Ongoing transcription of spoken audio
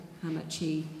how much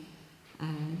he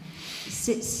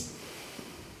sits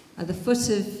at the foot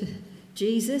of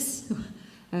Jesus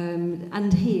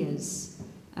and hears.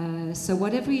 So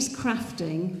whatever he's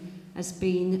crafting has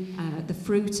been the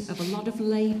fruit of a lot of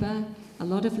labour, a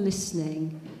lot of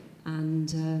listening,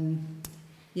 and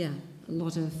a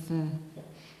lot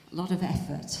of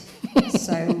effort.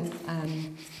 So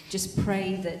just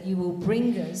pray that you will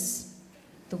bring us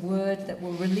the word that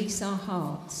will release our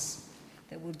hearts,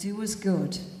 that will do us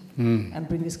good and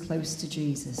bring us close to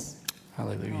Jesus.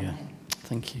 Hallelujah. Amen.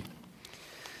 Thank you.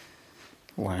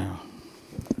 Wow.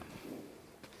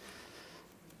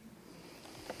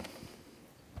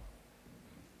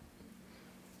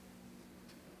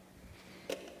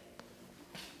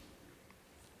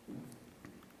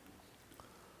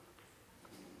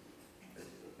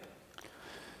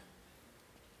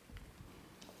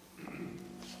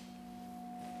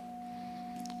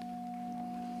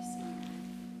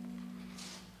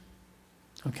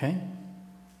 Okay.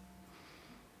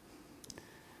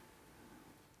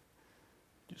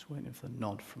 Just waiting for the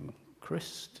nod from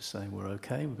Chris to say we're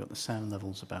okay. We've got the sound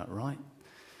levels about right.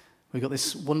 We've got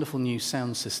this wonderful new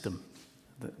sound system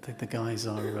that the guys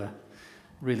are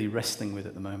really wrestling with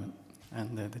at the moment,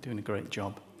 and they're doing a great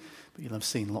job. But you'll have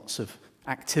seen lots of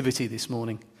activity this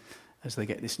morning as they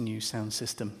get this new sound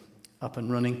system up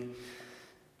and running.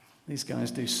 These guys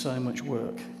do so much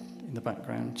work in the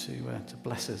background to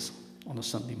bless us on a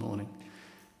Sunday morning.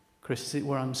 Chris, is it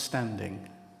where I'm standing?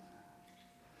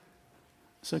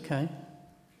 It's okay.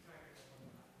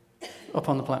 Up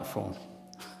on the platform.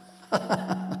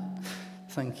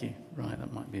 Thank you. Right,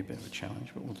 that might be a bit of a challenge,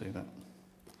 but we'll do that.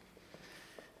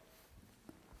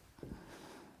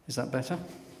 Is that better?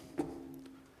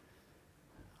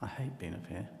 I hate being up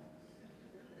here.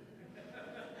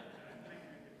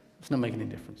 It's not making any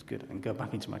difference. Good. I can go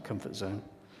back into my comfort zone.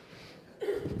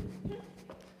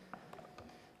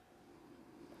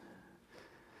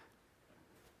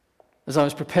 As I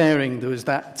was preparing, there was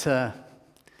that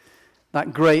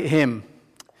great hymn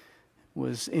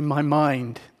was in my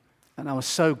mind, and I was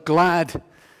so glad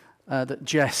that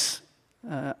Jess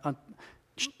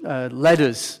led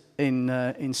us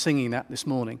in singing that this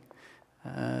morning.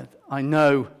 I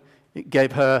know it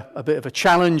gave her a bit of a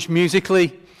challenge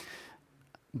musically,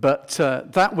 but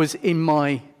that was in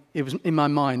my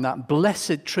mind, that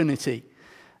blessed Trinity,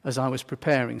 as I was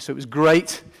preparing. So it was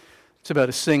great to be able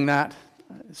to sing that.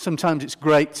 Sometimes it's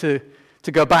great to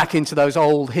go back into those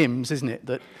old hymns, isn't it?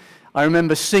 That I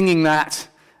remember singing that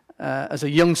as a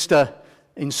youngster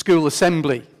in school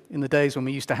assembly, in the days when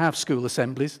we used to have school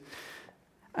assemblies.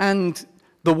 And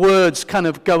the words kind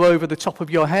of go over the top of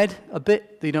your head a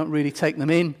bit. You don't really take them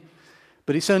in.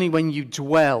 But it's only when you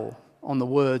dwell on the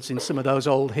words in some of those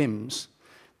old hymns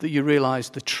that you realize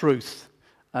the truth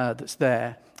that's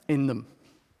there in them.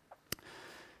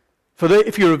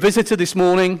 If you're a visitor this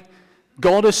morning,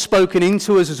 God has spoken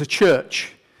into us as a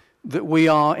church that we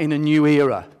are in a new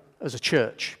era as a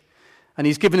church. And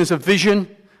he's given us a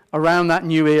vision around that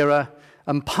new era.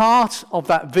 And part of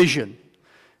that vision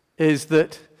is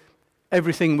that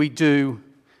everything we do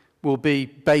will be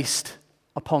based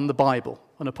upon the Bible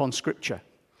and upon Scripture.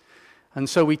 And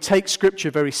so we take Scripture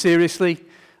very seriously.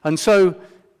 And so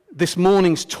this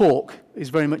morning's talk is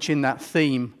very much in that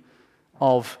theme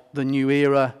of the new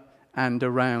era and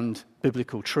around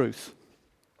biblical truth.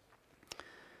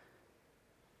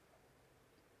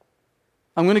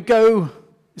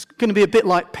 It's going to be a bit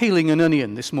like peeling an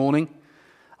onion this morning.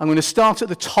 I'm going to start at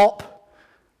the top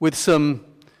with some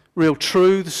real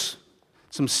truths,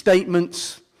 some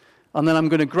statements, and then I'm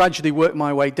going to gradually work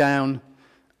my way down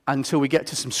until we get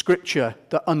to some scripture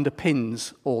that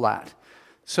underpins all that.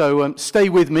 So stay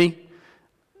with me.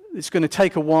 It's going to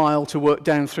take a while to work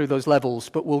down through those levels,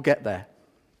 but we'll get there.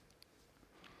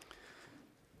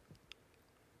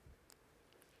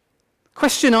 The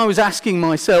question I was asking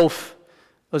myself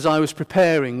as I was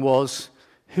preparing was,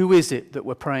 who is it that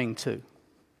we're praying to?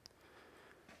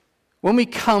 When we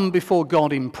come before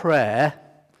God in prayer,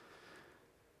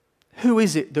 who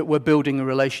is it that we're building a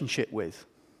relationship with?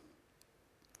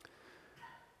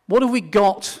 What have we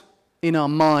got in our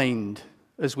mind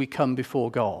as we come before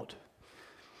God?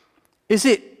 Is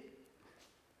it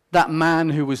that man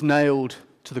who was nailed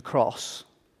to the cross?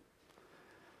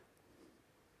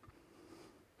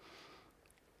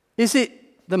 Is it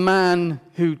the man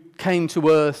who came to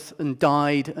earth and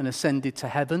died and ascended to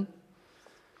heaven?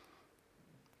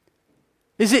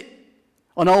 Is it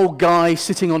an old guy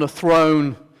sitting on a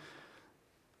throne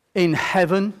in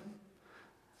heaven?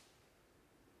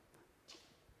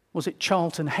 Was it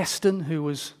Charlton Heston, who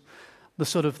was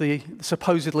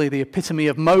supposedly the epitome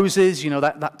of Moses,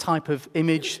 that type of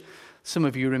image Some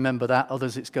of you remember that,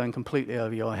 others it's going completely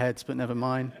over your heads, but never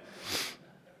mind.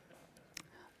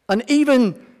 And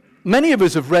even many of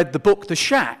us have read the book The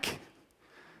Shack,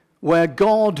 where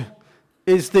God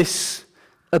is this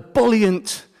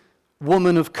ebullient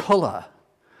woman of colour.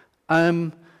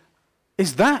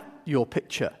 Is that your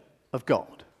picture of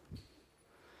God?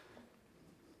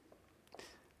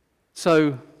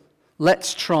 So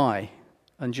let's try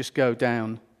and just go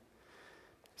down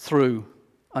through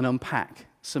and unpack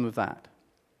some of that.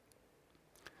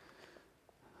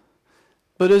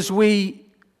 But as we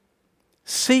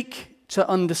seek to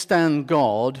understand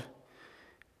God,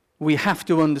 we have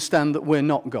to understand that we're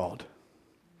not God.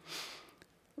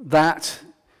 That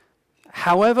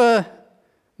however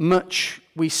much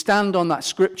we stand on that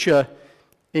scripture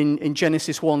in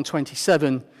Genesis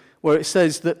 1:27, where it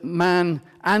says that man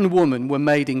and woman were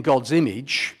made in God's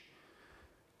image,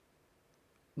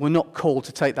 we're not called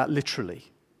to take that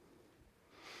literally.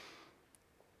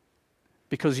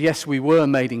 Because yes, we were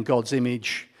made in God's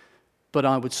image, but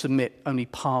I would submit only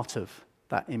part of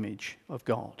that image of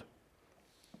God.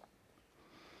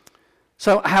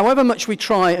 So however much we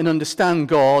try and understand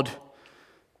God,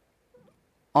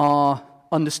 our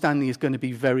understanding is going to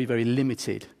be very, very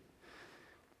limited.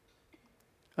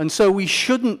 And so we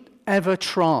shouldn't ever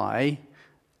try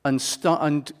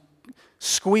and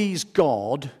squeeze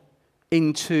God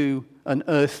into an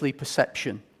earthly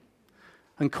perception.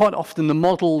 And quite often the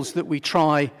models that we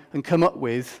try and come up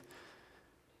with,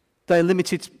 they're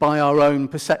limited by our own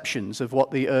perceptions of what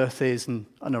the earth is and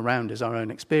around us, our own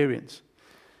experience.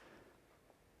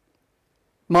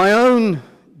 My own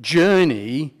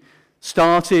journey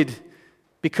started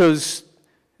because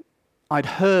I'd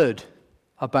heard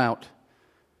about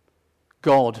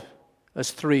God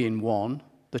as three in one,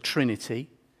 the Trinity.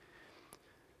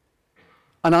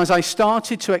 And as I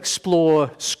started to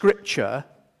explore Scripture,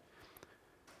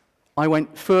 I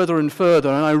went further and further,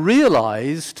 and I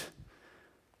realized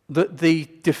that the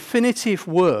definitive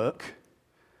work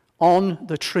on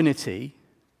the Trinity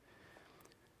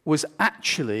was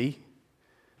actually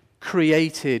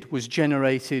created, was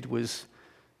generated, was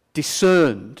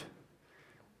discerned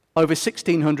over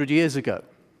 1,600 years ago.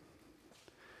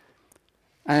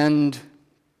 And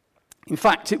in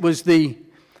fact, it was the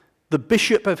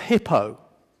Bishop of Hippo,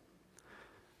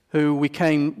 who we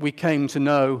came to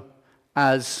know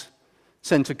as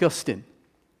St. Augustine,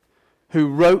 who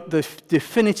wrote the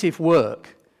definitive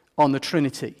work on the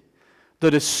Trinity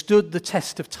that has stood the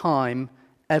test of time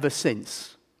ever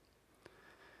since.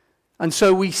 And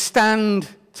so we stand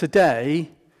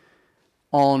today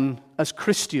as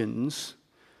Christians,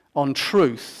 on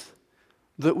truth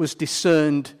that was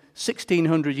discerned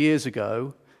 1,600 years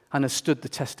ago and has stood the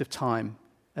test of time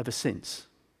ever since.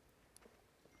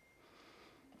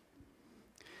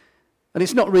 And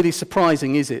it's not really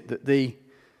surprising, is it, that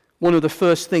one of the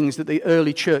first things that the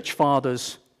early church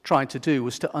fathers tried to do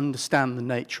was to understand the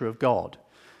nature of God.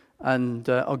 And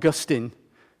Augustine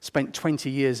spent 20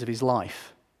 years of his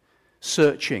life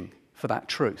searching for that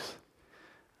truth.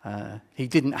 He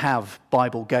didn't have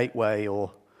Bible Gateway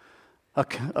or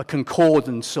a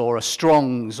concordance or a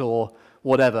Strong's or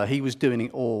whatever. He was doing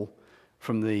it all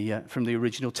from the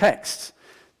original texts.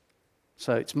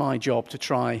 So it's my job to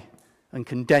try and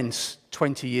condense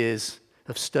 20 years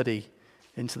of study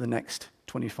into the next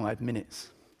 25 minutes.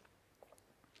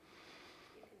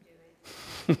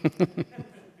 You can do it.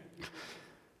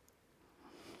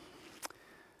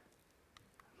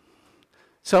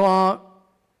 So our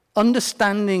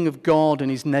understanding of God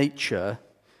and his nature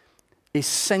is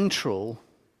central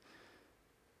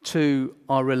to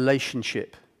our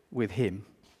relationship with him.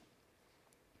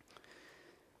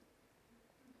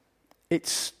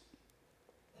 It's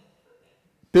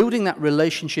building that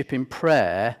relationship in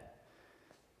prayer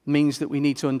means that we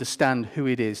need to understand who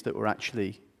it is that we're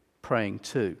actually praying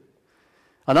to.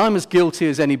 And I'm as guilty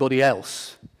as anybody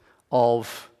else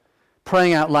of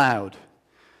praying out loud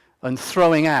and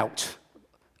throwing out,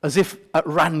 as if at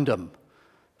random,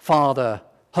 Father,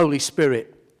 Holy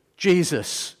Spirit,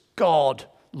 Jesus, God,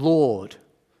 Lord.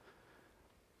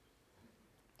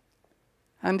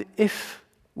 And if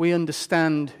we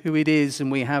understand who it is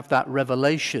and we have that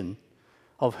revelation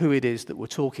of who it is that we're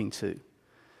talking to,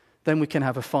 then we can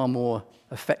have a far more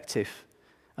effective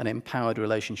and empowered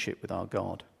relationship with our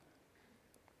God.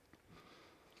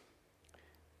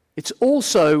 It's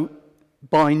also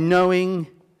by knowing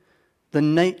the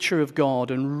nature of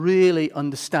God and really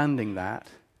understanding that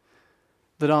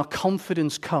our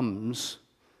confidence comes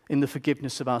in the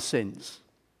forgiveness of our sins.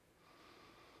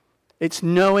 It's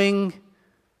knowing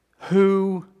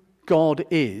who God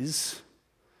is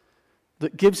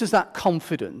that gives us that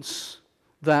confidence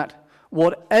that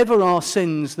whatever our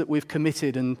sins that we've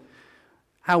committed, and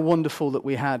how wonderful that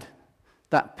we had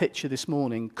that picture this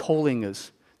morning calling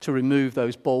us to remove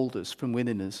those boulders from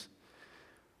within us.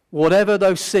 Whatever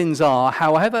those sins are,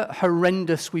 however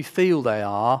horrendous we feel they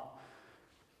are,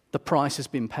 the price has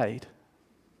been paid.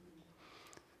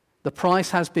 The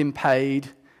price has been paid,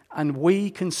 and we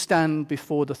can stand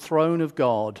before the throne of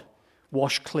God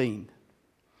washed clean.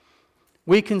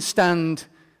 We can stand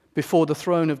before the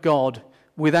throne of God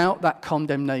without that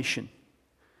condemnation.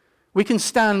 We can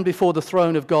stand before the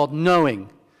throne of God knowing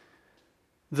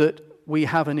that we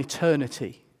have an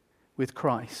eternity with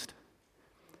Christ.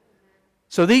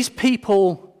 So these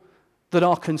people that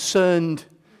are concerned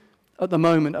at the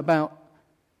moment about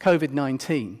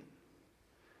COVID-19,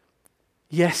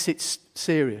 yes, it's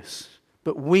serious,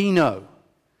 but we know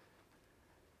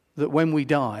that when we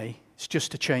die, it's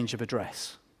just a change of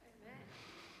address.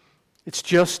 It's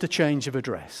just a change of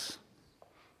address.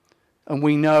 And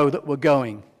we know that we're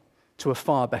going to a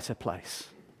far better place.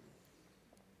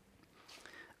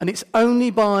 And it's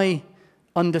only by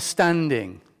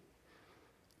understanding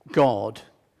God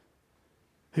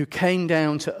who came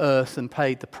down to earth and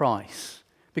paid the price,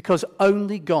 because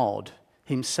only God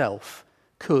himself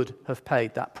could have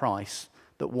paid that price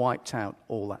that wiped out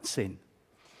all that sin.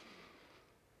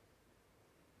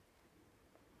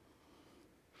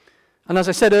 And as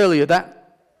I said earlier,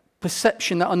 that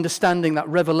perception, that understanding, that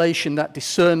revelation, that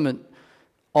discernment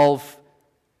of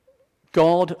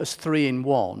God as three in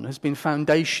one has been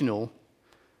foundational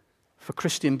for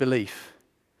Christian belief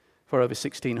for over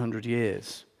 1,600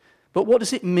 years. But what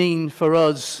does it mean for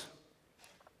us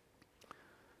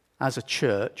as a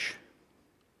church?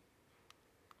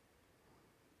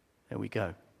 There we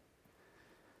go.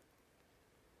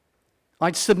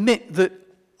 I'd submit that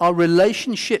our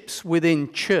relationships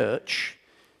within church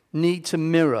need to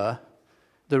mirror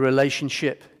the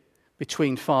relationship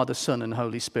between Father, Son, and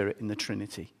Holy Spirit in the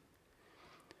Trinity.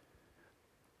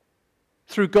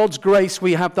 Through God's grace,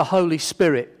 we have the Holy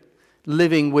Spirit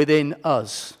living within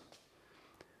us.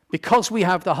 Because we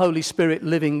have the Holy Spirit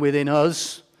living within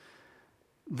us,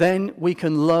 then we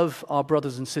can love our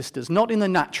brothers and sisters, not in the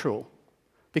natural,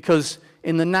 because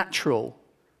in the natural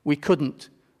we couldn't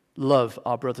love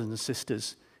our brothers and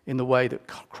sisters in the way that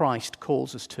Christ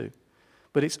calls us to.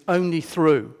 But it's only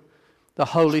through the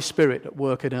Holy Spirit at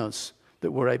work in us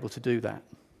that we're able to do that.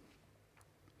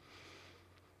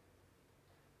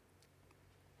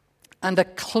 And a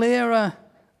clearer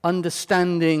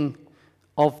understanding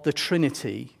of the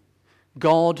Trinity,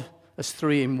 God as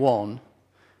three in one,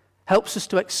 helps us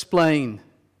to explain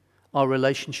our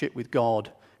relationship with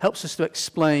God, helps us to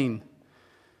explain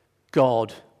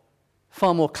God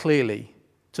far more clearly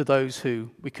to those who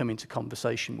we come into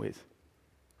conversation with.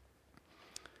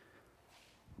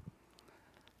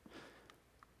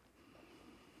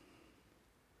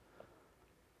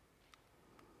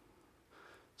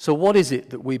 So what is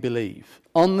it that we believe?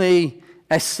 On the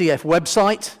SCF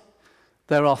website,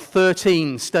 there are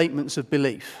 13 statements of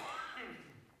belief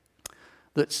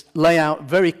that lay out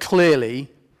very clearly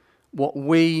what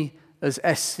we as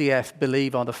SCF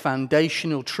believe are the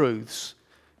foundational truths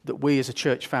that we as a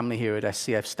church family here at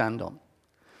SCF stand on.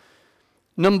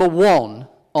 Number one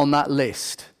on that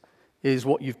list is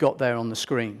what you've got there on the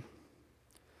screen.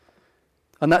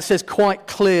 And that says quite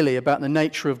clearly about the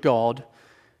nature of God.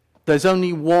 There's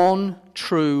only one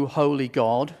true holy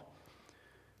God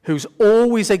who's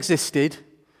always existed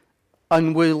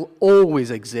and will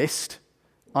always exist,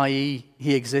 i.e.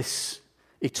 he exists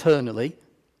eternally,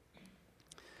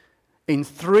 in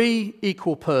three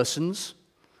equal persons,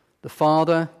 the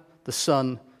Father, the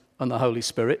Son, and the Holy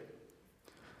Spirit.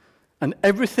 And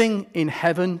everything in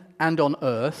heaven and on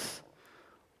earth,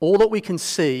 all that we can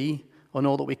see and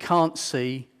all that we can't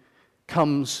see,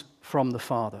 comes from the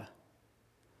Father.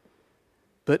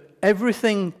 But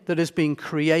everything that has been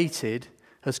created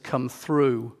has come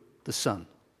through the Son.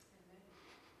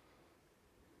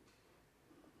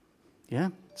 Yeah?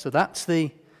 So that's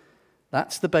the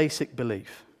basic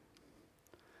belief.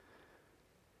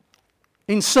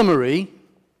 In summary,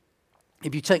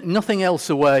 if you take nothing else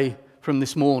away from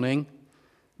this morning,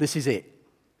 this is it.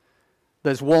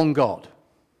 There's one God.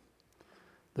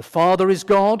 The Father is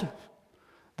God,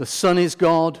 the Son is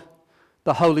God,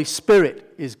 the Holy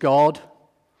Spirit is God.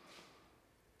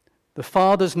 The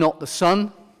Father's not the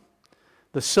Son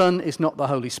is not the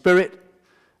Holy Spirit,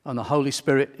 and the Holy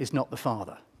Spirit is not the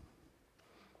Father.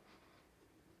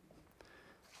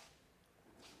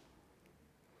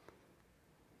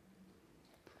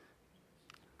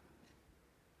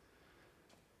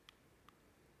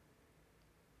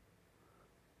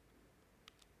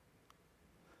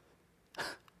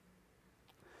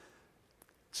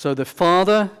 So the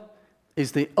Father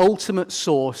is the ultimate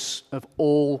source of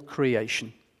all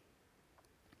creation.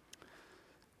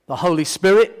 The Holy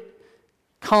Spirit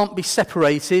can't be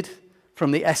separated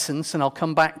from the essence, and I'll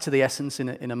come back to the essence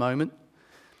in a moment.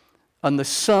 And the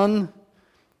Son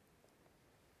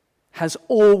has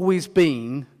always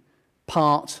been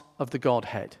part of the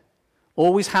Godhead.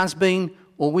 Always has been,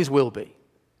 always will be.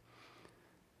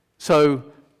 So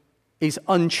he's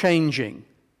unchanging.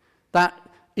 That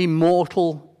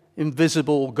immortal,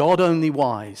 invisible, God only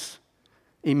wise,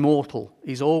 immortal.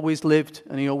 He's always lived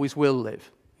and he always will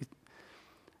live.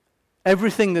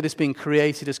 Everything that has been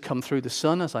created has come through the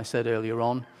Son, as I said earlier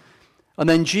on. And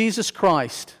then Jesus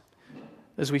Christ,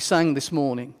 as we sang this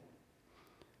morning,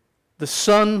 the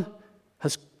Son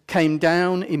has came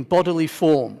down in bodily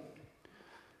form.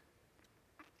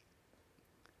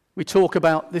 We talk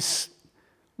about this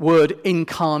word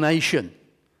incarnation.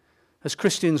 As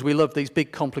Christians, we love these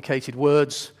big, complicated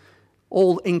words.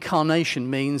 All incarnation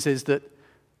means is that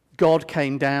God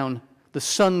came down, the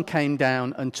Son came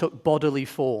down and took bodily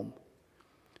form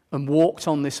and walked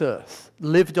on this earth,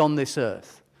 lived on this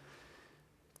earth.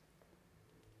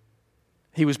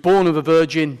 He was born of a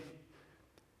virgin,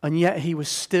 and yet he was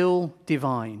still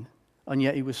divine, and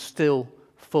yet he was still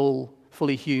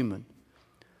fully human.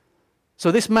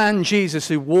 So this man, Jesus,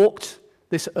 who walked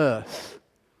this earth,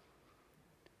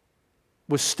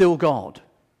 was still God,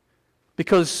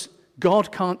 because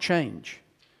God can't change.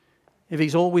 If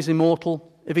he's always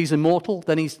immortal,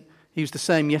 then he was the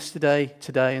same yesterday,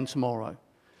 today, and tomorrow.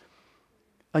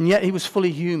 And yet he was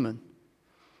fully human.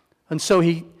 And so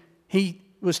he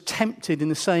was tempted in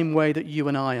the same way that you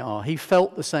and I are. He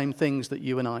felt the same things that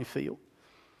you and I feel.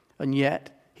 And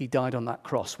yet he died on that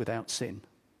cross without sin.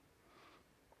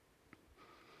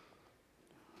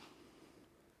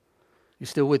 You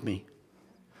still with me?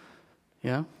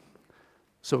 Yeah?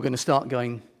 So we're going to start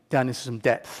going down into some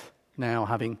depth now,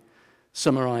 having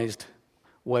summarized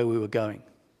where we were going.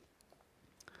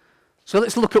 So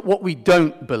let's look at what we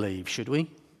don't believe, should we?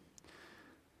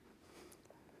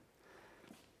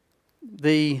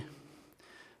 The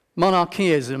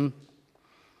monarchism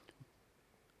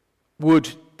would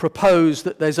propose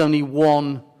that there's only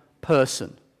one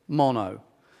person, mono,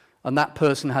 and that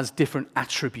person has different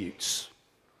attributes.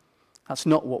 That's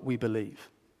not what we believe.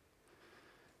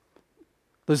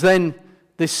 There's then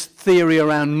this theory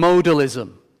around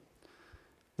modalism.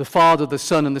 The Father, the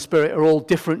Son, and the Spirit are all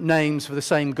different names for the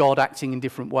same God acting in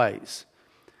different ways.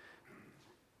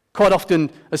 Quite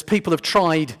often, as people have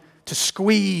tried to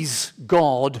squeeze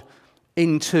God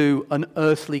into an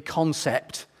earthly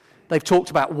concept, they've talked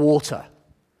about water.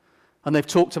 And they've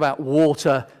talked about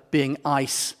water being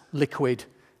ice, liquid,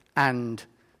 and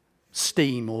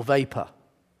steam or vapor.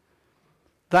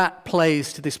 That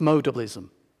plays to this modalism.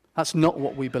 That's not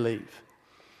what we believe.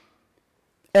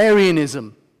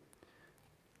 Arianism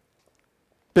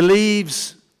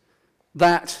believes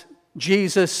that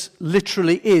Jesus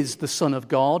literally is the Son of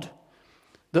God,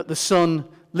 that the Son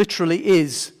literally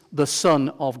is the Son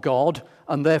of God,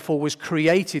 and therefore was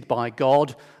created by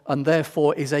God, and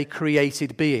therefore is a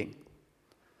created being.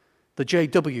 The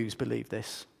JWs believe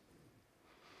this.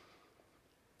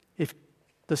 If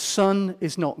the Son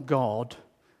is not God,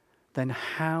 then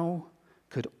how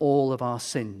could all of our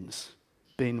sins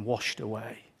been washed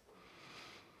away?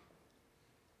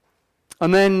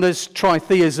 And then there's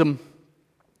tritheism,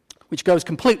 which goes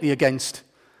completely against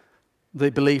the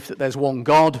belief that there's one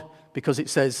God, because it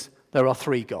says there are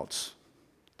three gods,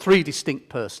 three distinct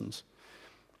persons,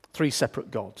 three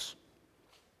separate gods.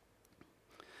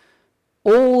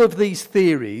 All of these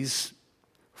theories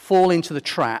fall into the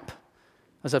trap,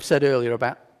 as I've said earlier,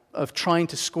 of trying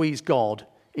to squeeze God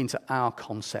into our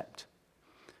concept.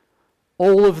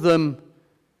 All of them,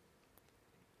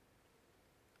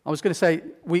 I was going to say,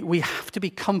 we have to be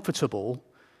comfortable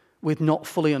with not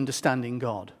fully understanding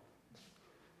God.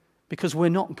 Because we're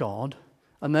not God,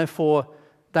 and therefore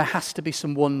there has to be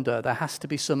some wonder, there has to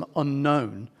be some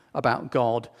unknown about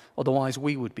God, otherwise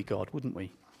we would be God, wouldn't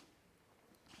we?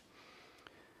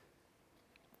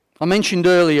 I mentioned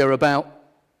earlier about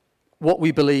what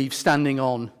we believe standing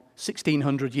on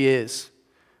 1,600 years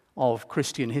of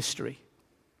Christian history.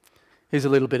 Here's a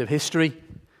little bit of history.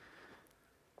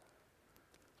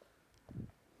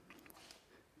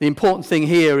 The important thing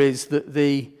here is that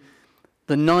the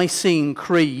Nicene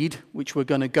Creed, which we're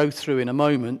going to go through in a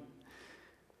moment,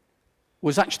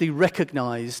 was actually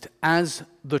recognized as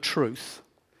the truth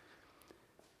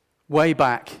way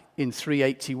back in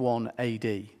 381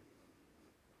 AD.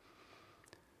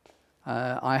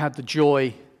 I had the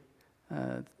joy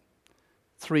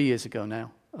 3 years ago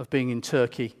now of being in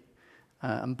Turkey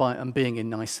and being in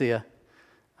Nicaea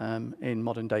in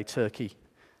modern-day Turkey.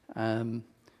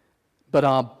 But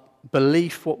our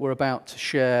belief, what we're about to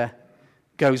share,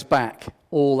 goes back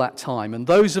all that time. And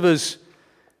those of us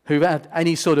who've had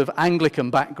any sort of Anglican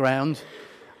background,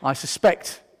 I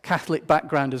suspect Catholic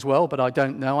background as well, but I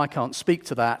don't know, I can't speak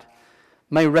to that,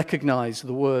 may recognize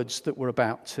the words that we're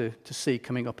about to see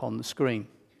coming up on the screen.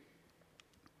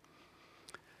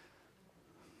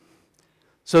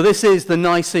 So this is the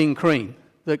Nicene Creed,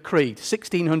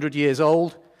 1600 years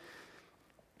old.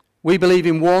 We believe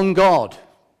in one God,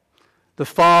 the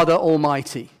Father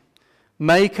Almighty,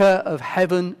 maker of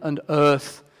heaven and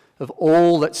earth, of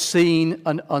all that's seen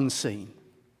and unseen.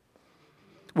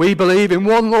 We believe in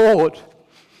one Lord,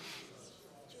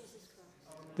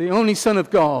 the only Son of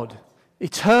God,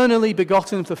 eternally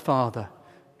begotten of the Father,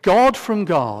 God from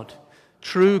God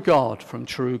from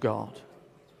true God.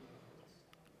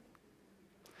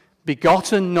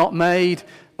 Begotten, not made,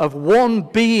 of one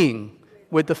being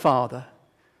with the Father.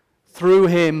 Through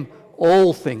him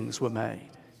all things were made.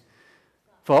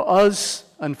 For us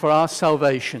and for our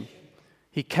salvation,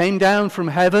 he came down from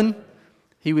heaven.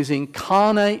 He was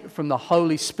incarnate from the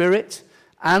Holy Spirit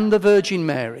and the Virgin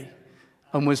Mary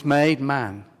and was made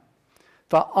man.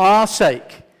 For our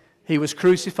sake, he was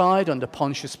crucified under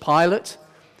Pontius Pilate.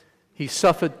 He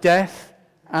suffered death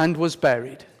and was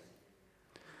buried.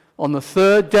 On the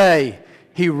third day,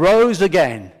 he rose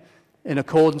again in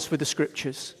accordance with the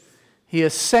Scriptures. He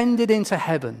ascended into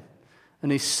heaven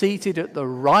and is seated at the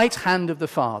right hand of the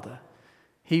Father.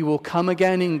 He will come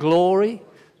again in glory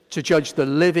to judge the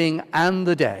living and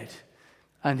the dead,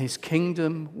 and his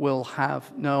kingdom will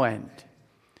have no end.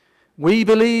 We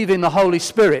believe in the Holy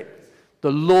Spirit,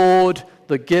 the Lord,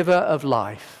 the giver of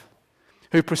life,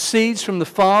 who proceeds from the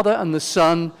Father and the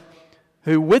Son,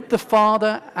 who with the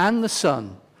Father and the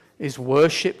Son is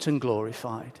worshipped and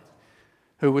glorified,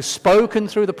 who was spoken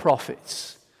through the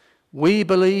prophets. We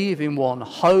believe in one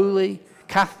holy,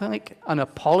 Catholic and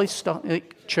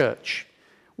apostolic church.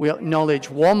 We acknowledge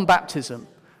one baptism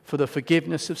for the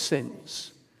forgiveness of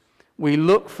sins. We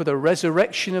look for the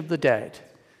resurrection of the dead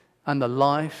and the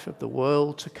life of the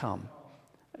world to come.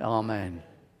 Amen.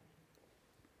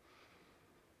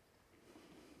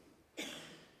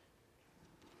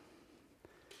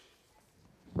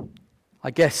 I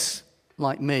guess,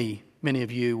 like me, many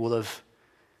of you will have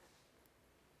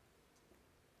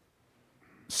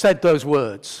said those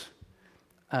words,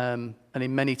 and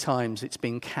in many times it's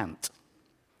been cant,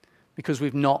 because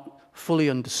we've not fully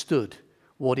understood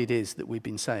what it is that we've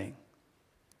been saying.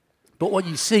 But what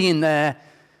you see in there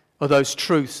are those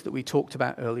truths that we talked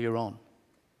about earlier on.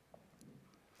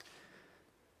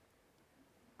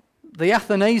 The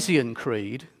Athanasian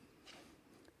Creed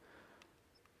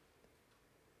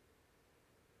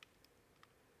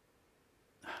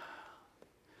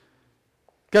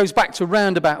goes back to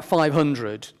round about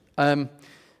 500.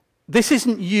 This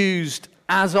isn't used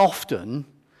as often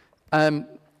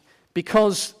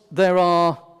because there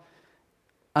are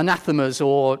anathemas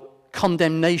or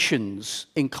condemnations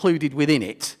included within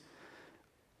it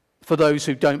for those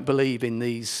who don't believe in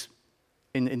these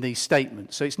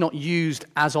statements. So it's not used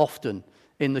as often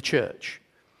in the church.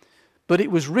 But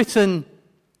it was written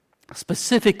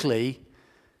specifically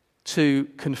to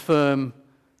confirm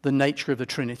the nature of the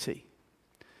Trinity.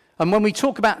 And when we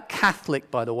talk about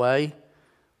Catholic, by the way,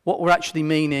 what we're actually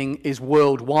meaning is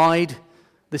worldwide.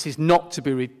 This is not to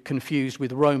be confused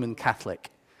with Roman Catholic.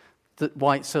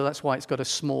 So that's why it's got a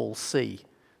small c.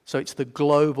 So it's the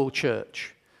global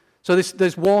church. So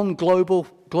there's one global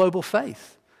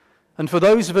faith. And for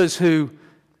those of us who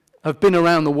have been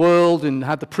around the world and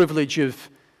had the privilege of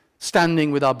standing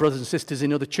with our brothers and sisters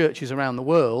in other churches around the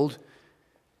world,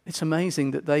 it's amazing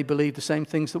that they believe the same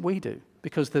things that we do,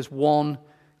 because there's one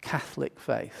Catholic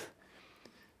faith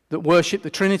that worship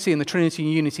the Trinity and the Trinity in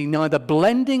unity, neither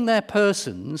blending their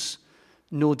persons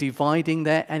nor dividing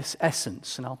their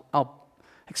essence. And I'll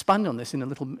expand on this in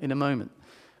a moment.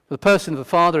 The person of the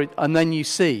Father, and then you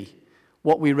see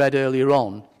what we read earlier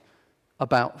on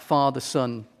about Father,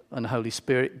 Son, and Holy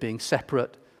Spirit being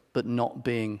separate but not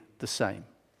being the same.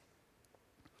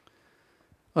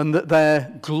 And that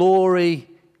their glory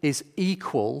is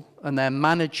equal and their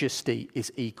majesty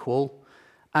is equal,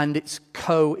 and it's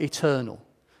co-eternal.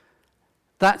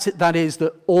 That is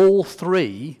that all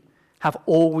three have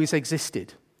always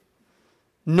existed.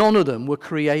 None of them were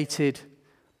created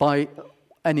by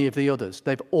any of the others.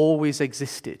 They've always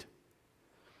existed.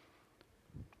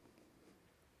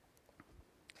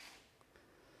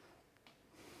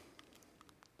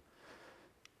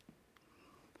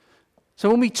 So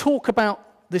when we talk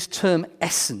about this term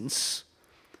essence,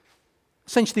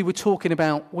 essentially we're talking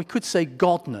about, we could say,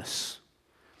 godness.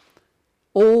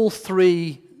 All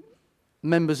three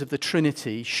members of the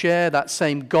Trinity share that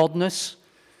same godness.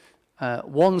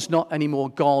 One's not any more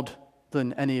God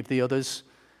than any of the others,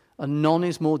 and none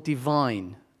is more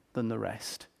divine than the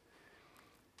rest.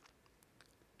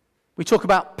 We talk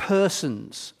about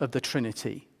persons of the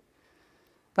Trinity.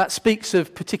 That speaks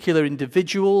of particular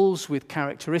individuals with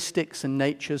characteristics and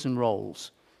natures and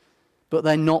roles, but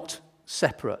they're not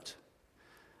separate.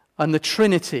 And the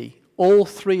Trinity, all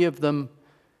three of them,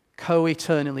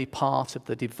 co-eternally part of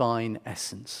the divine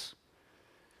essence.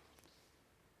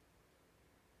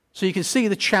 So you can see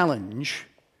the challenge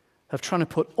of trying to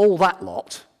put all that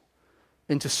lot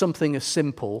into something as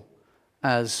simple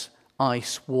as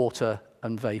ice, water,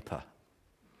 and vapor.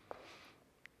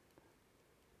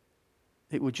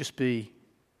 It would just be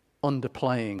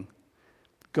underplaying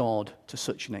God to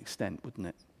such an extent, wouldn't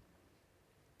it?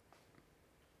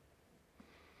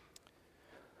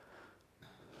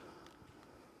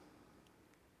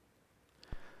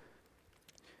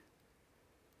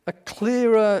 A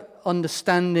clearer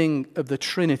understanding of the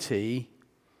Trinity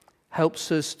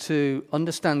helps us to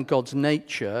understand God's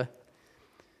nature,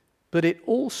 but it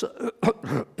also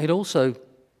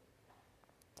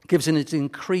gives us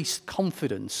increased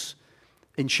confidence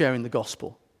in sharing the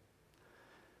gospel.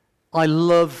 I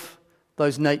love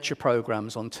those nature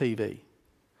programs on TV.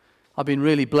 I've been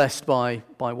really blessed by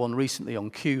one recently on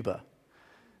Cuba.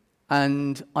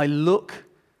 And I look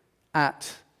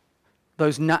at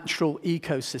those natural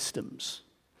ecosystems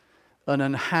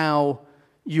and how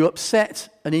you upset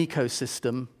an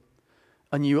ecosystem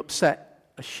and you upset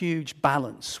a huge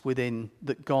balance within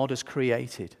that God has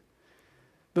created.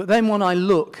 But then when I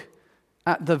look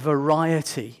at the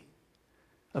variety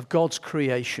of God's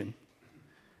creation,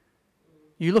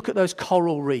 you look at those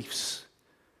coral reefs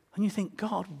and you think,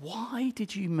 God, why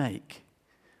did you make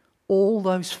all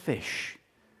those fish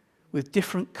with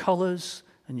different colors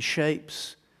and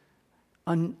shapes?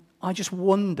 And I just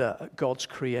wonder at God's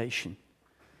creation.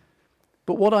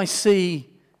 But what I see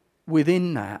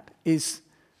within that is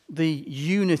the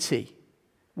unity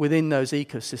within those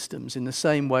ecosystems in the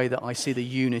same way that I see the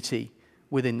unity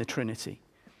within the Trinity.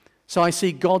 So I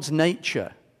see God's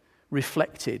nature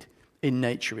reflected in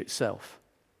nature itself.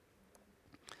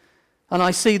 And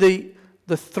I see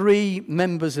the three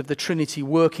members of the Trinity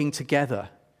working together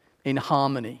in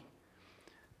harmony.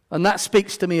 And that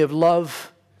speaks to me of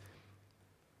love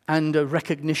and a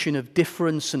recognition of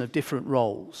difference and of different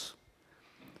roles.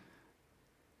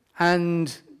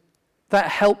 And that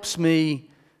helps me,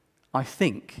 I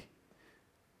think,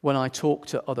 when I talk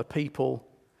to other people,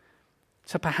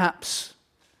 to perhaps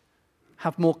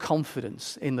have more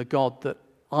confidence in the God that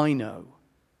I know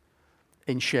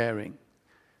in sharing.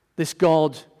 This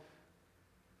God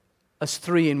as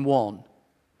three in one,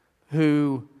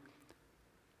 who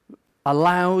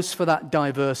allows for that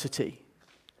diversity.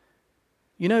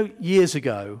 You know, years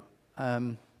ago,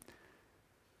 a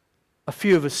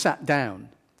few of us sat down,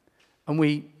 and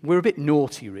we were a bit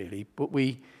naughty, really, but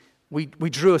we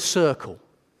drew a circle.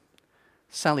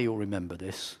 Sally will remember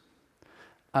this.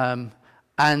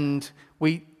 And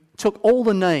we took all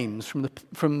the names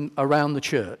from around the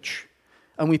church,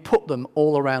 and we put them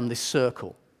all around this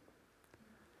circle.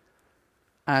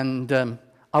 And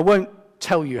I won't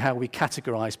tell you how we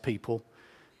categorize people,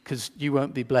 because you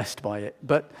won't be blessed by it.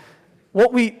 But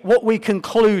what we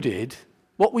concluded,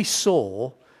 what we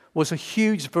saw, was a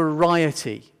huge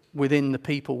variety within the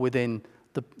people within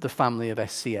the family of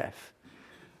SCF.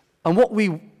 And what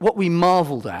we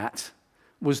marveled at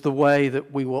was the way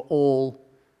that we were all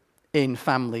in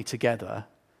family together,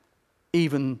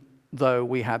 even though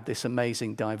we had this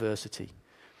amazing diversity.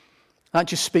 That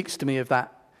just speaks to me of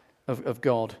that, of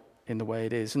God in the way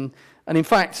it is. And in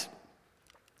fact,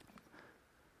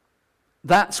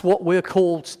 that's what we're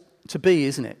called to be,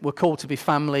 isn't it? We're called to be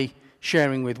family,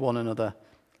 sharing with one another,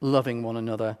 loving one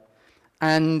another.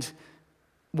 And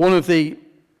one of the,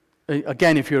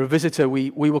 again, if you're a visitor,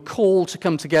 we were called to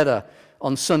come together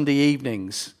on Sunday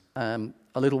evenings a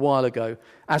little while ago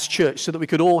as church so that we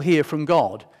could all hear from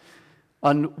God.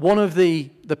 And one of the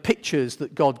pictures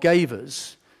that God gave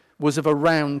us was of a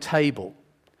round table.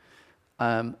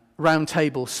 Round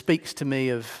table speaks to me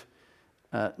of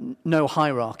no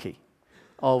hierarchy,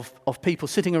 of people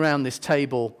sitting around this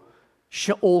table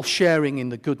all sharing in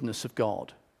the goodness of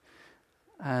God.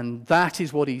 And that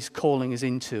is what he's calling us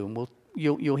into. And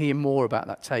you'll hear more about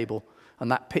that table and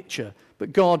that picture.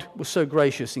 But God was so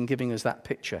gracious in giving us that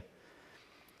picture.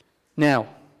 Now,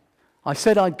 I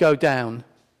said I'd go down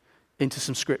into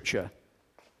some scripture.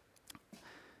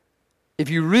 If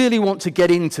you really want to get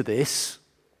into this,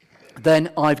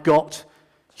 then I've got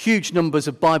huge numbers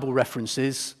of Bible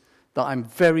references that I'm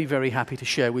very, very happy to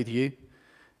share with you.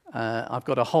 I've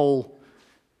got a whole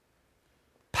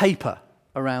paper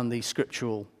around the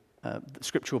scriptural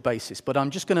basis, but I'm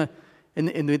just going to,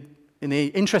 in the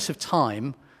interest of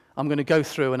time, I'm going to go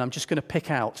through and I'm just going to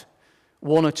pick out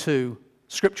one or two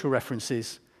scriptural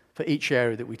references for each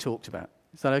area that we talked about.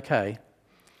 Is that okay?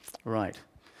 Right.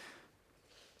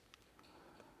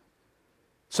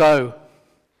 So,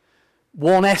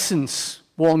 one essence,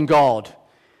 one God.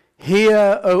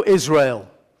 Hear, O Israel,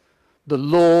 the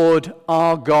Lord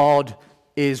our God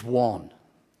is one.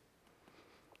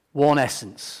 One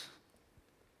essence.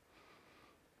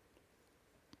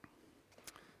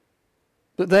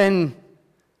 But then,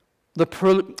 the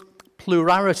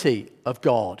plurality of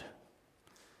God.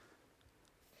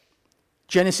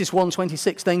 Genesis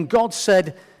 1:26, then God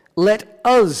said, let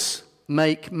us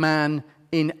make man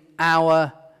in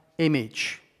our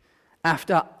image,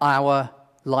 after our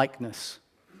likeness.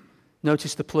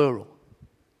 Notice the plural.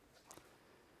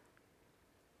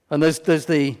 And there's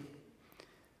the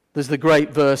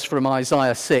great verse from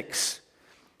Isaiah 6.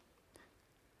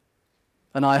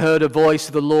 And I heard a voice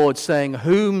of the Lord saying,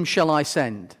 whom shall I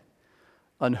send?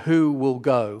 And who will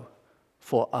go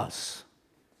for us?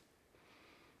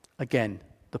 Again,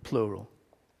 the plural.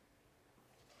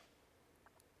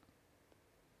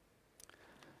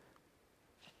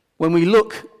 When we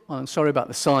look, I'm sorry about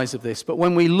the size of this, but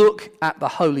when we look at the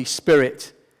Holy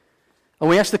Spirit, and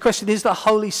we ask the question, is the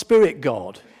Holy Spirit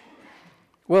God?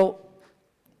 Well,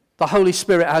 the Holy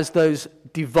Spirit has those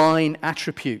divine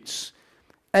attributes,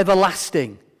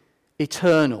 everlasting,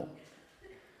 eternal,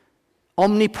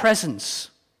 omnipresence,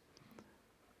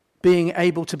 being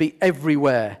able to be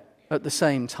everywhere at the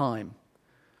same time,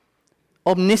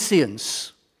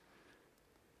 omniscience,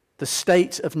 the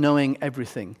state of knowing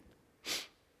everything.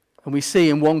 And we see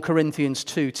in 1 Corinthians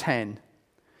 2:10,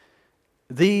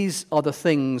 these are the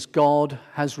things God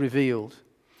has revealed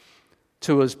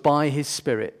to us by his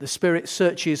Spirit. The Spirit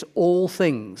searches all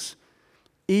things,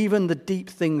 even the deep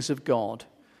things of God.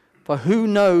 For who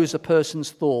knows a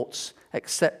person's thoughts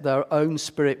except their own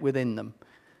spirit within them?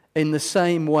 In the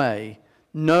same way,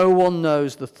 no one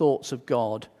knows the thoughts of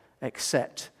God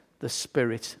except the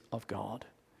Spirit of God.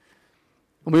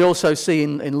 And we also see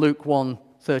in Luke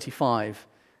 1:35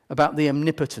 about the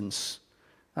omnipotence.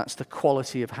 That's the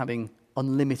quality of having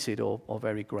unlimited or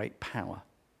very great power.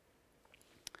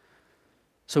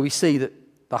 So we see that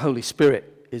the Holy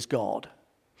Spirit is God.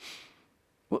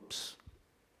 Whoops.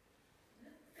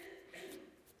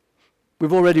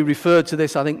 We've already referred to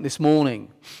this, I think, this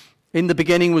morning. In the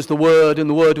beginning was the Word, and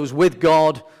the Word was with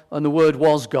God, and the Word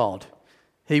was God.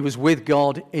 He was with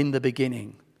God in the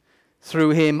beginning.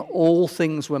 Through him all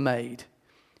things were made.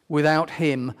 Without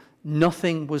him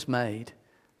nothing was made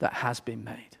that has been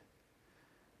made.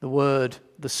 The Word,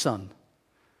 the Son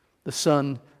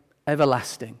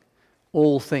everlasting,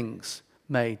 all things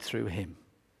made through him.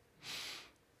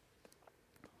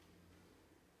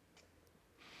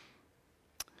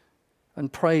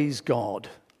 And praise God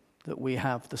that we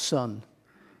have the Son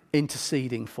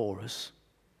interceding for us.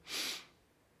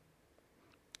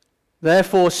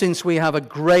 Therefore, since we have a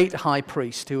great high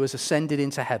priest who has ascended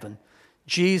into heaven,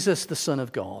 Jesus, the Son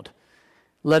of God,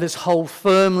 let us hold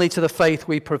firmly to the faith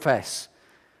we profess,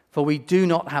 for we do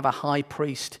not have a high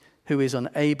priest who is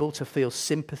unable to feel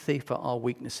sympathy for our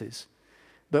weaknesses,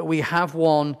 but we have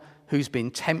one who's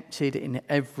been tempted in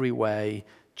every way,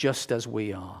 just as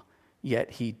we are,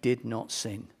 yet he did not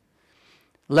sin.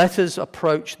 Let us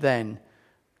approach then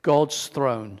God's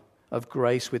throne of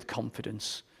grace with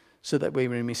confidence, so that we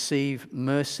may receive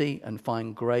mercy and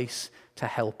find grace to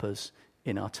help us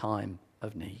in our time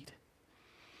of need.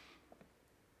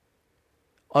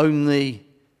 Only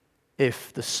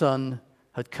if the Son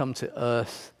had come to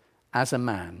earth as a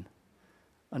man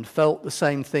and felt the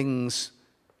same things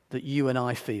that you and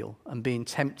I feel and being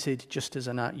tempted just as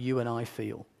you and I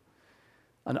feel,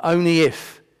 and only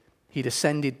if he'd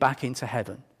ascended back into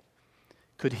heaven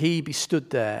could he be stood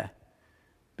there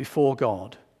before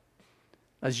God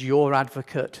as your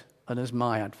advocate and as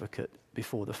my advocate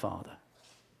before the Father.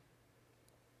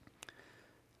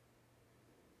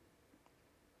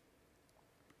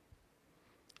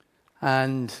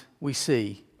 And we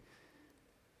see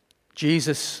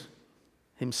Jesus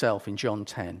himself in John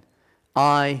 10.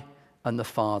 I and the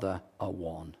Father are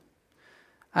one.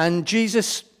 And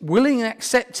Jesus willingly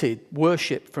accepted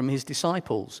worship from his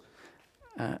disciples.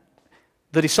 The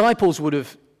disciples would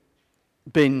have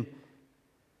been,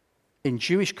 in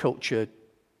Jewish culture,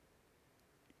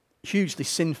 hugely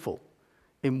sinful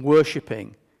in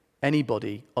worshipping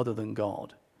anybody other than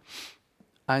God.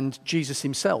 And Jesus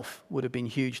himself would have been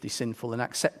hugely sinful in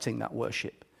accepting that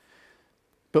worship.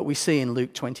 But we see in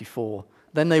Luke 24,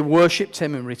 then they worshipped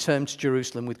him and returned to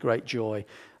Jerusalem with great joy.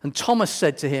 And Thomas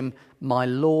said to him, "My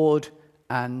Lord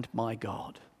and my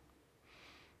God."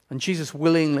 And Jesus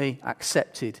willingly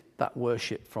accepted that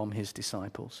worship from his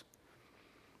disciples.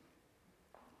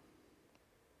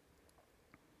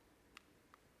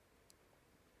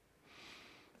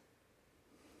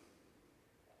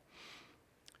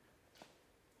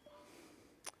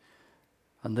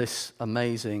 And this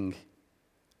amazing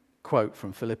quote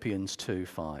from Philippians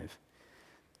 2:5.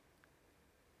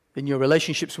 In your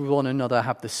relationships with one another,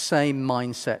 have the same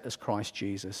mindset as Christ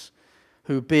Jesus,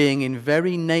 who being in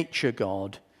very nature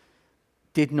God,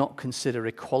 did not consider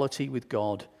equality with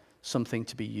God something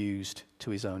to be used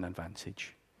to his own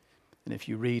advantage. And if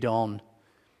you read on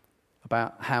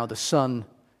about how the Son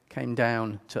came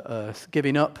down to earth,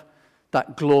 giving up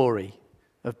that glory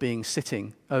of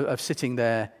sitting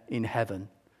there in heaven,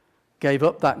 gave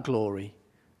up that glory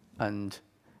and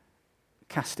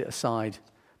cast it aside,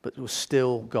 but was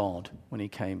still God when he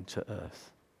came to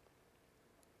earth.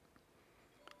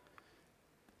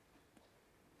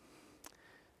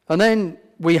 And then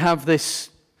we have this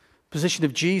position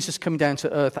of Jesus coming down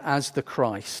to earth as the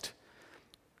Christ.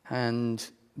 And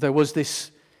there was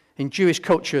this, in Jewish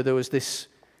culture, there was this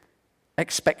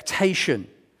expectation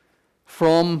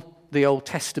from the Old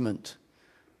Testament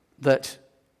that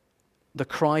the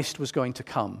Christ was going to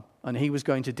come and he was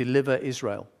going to deliver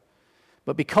Israel.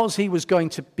 But because he was going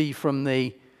to be from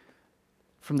the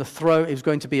throne, he was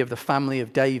going to be of the family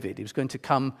of David, he was going to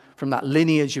come from that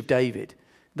lineage of David,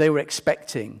 they were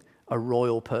expecting a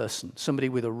royal person, somebody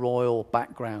with a royal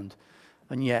background.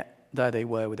 And yet, there they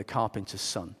were with a carpenter's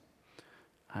son.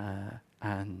 That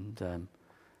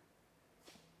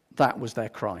was their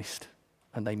Christ,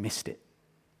 and they missed it.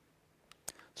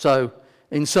 So,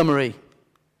 in summary,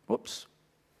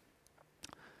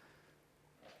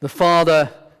 the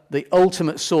Father, the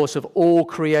ultimate source of all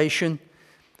creation,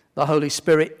 the Holy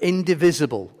Spirit,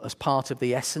 indivisible as part of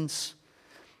the essence,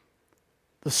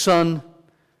 the Son,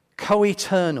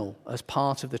 co-eternal as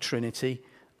part of the Trinity,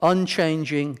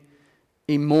 unchanging,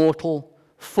 immortal,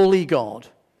 fully God.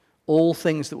 All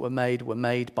things that were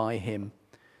made by him.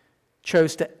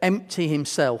 Chose to empty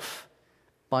himself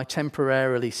by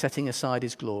temporarily setting aside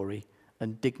his glory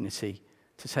and dignity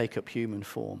to take up human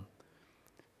form.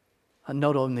 And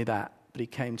not only that, but he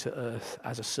came to earth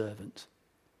as a servant.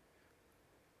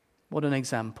 What an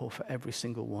example for every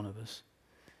single one of us.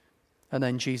 And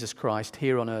then Jesus Christ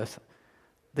here on earth,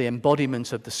 the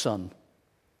embodiment of the Son.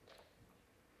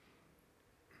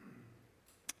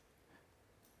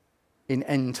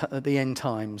 At the end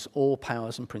times, all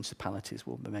powers and principalities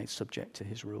will be made subject to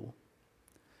his rule.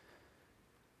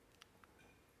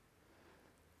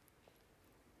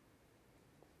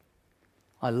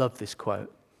 I love this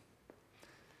quote.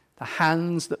 The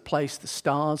hands that placed the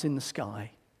stars in the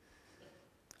sky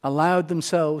allowed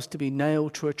themselves to be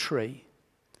nailed to a tree.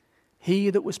 He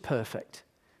that was perfect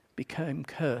became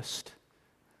cursed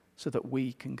so that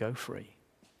we can go free.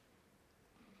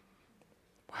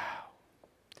 Wow.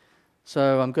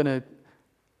 So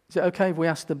is it okay if we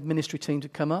ask the ministry team to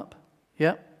come up?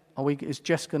 Yeah? Is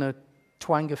Jess going to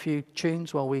twang a few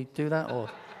tunes while we do that? Or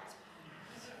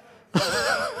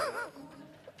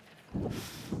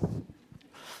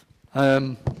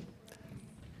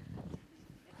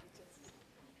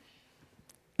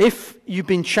if you've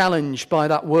been challenged by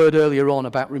that word earlier on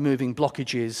about removing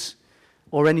blockages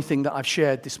or anything that I've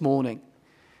shared this morning,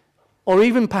 or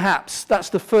even perhaps that's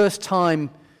the first time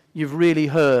you've really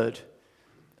heard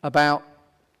about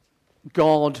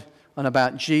God and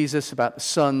about Jesus, about the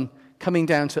Son coming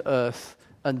down to earth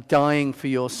and dying for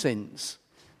your sins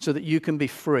so that you can be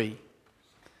free.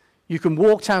 You can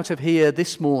walk out of here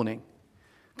this morning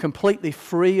completely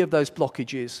free of those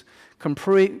blockages,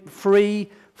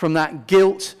 free from that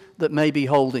guilt that may be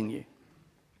holding you.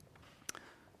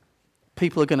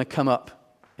 People are going to come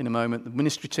up in a moment. The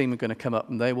ministry team are going to come up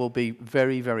and they will be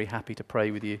very, very happy to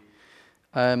pray with you.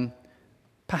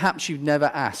 Perhaps you've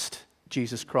never asked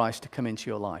Jesus Christ to come into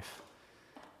your life.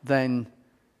 Then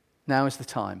now is the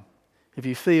time. If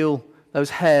you feel those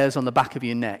hairs on the back of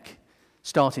your neck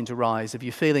starting to rise, if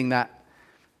you're feeling that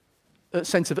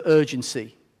sense of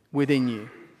urgency within you,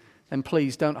 then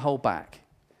please don't hold back.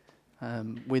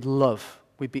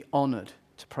 We'd be honoured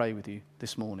to pray with you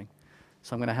this morning.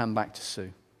 So I'm going to hand back to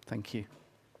Sue. Thank you.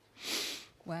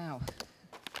 Wow.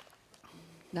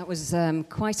 That was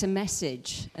quite a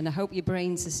message, and I hope your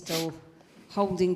brains are still holding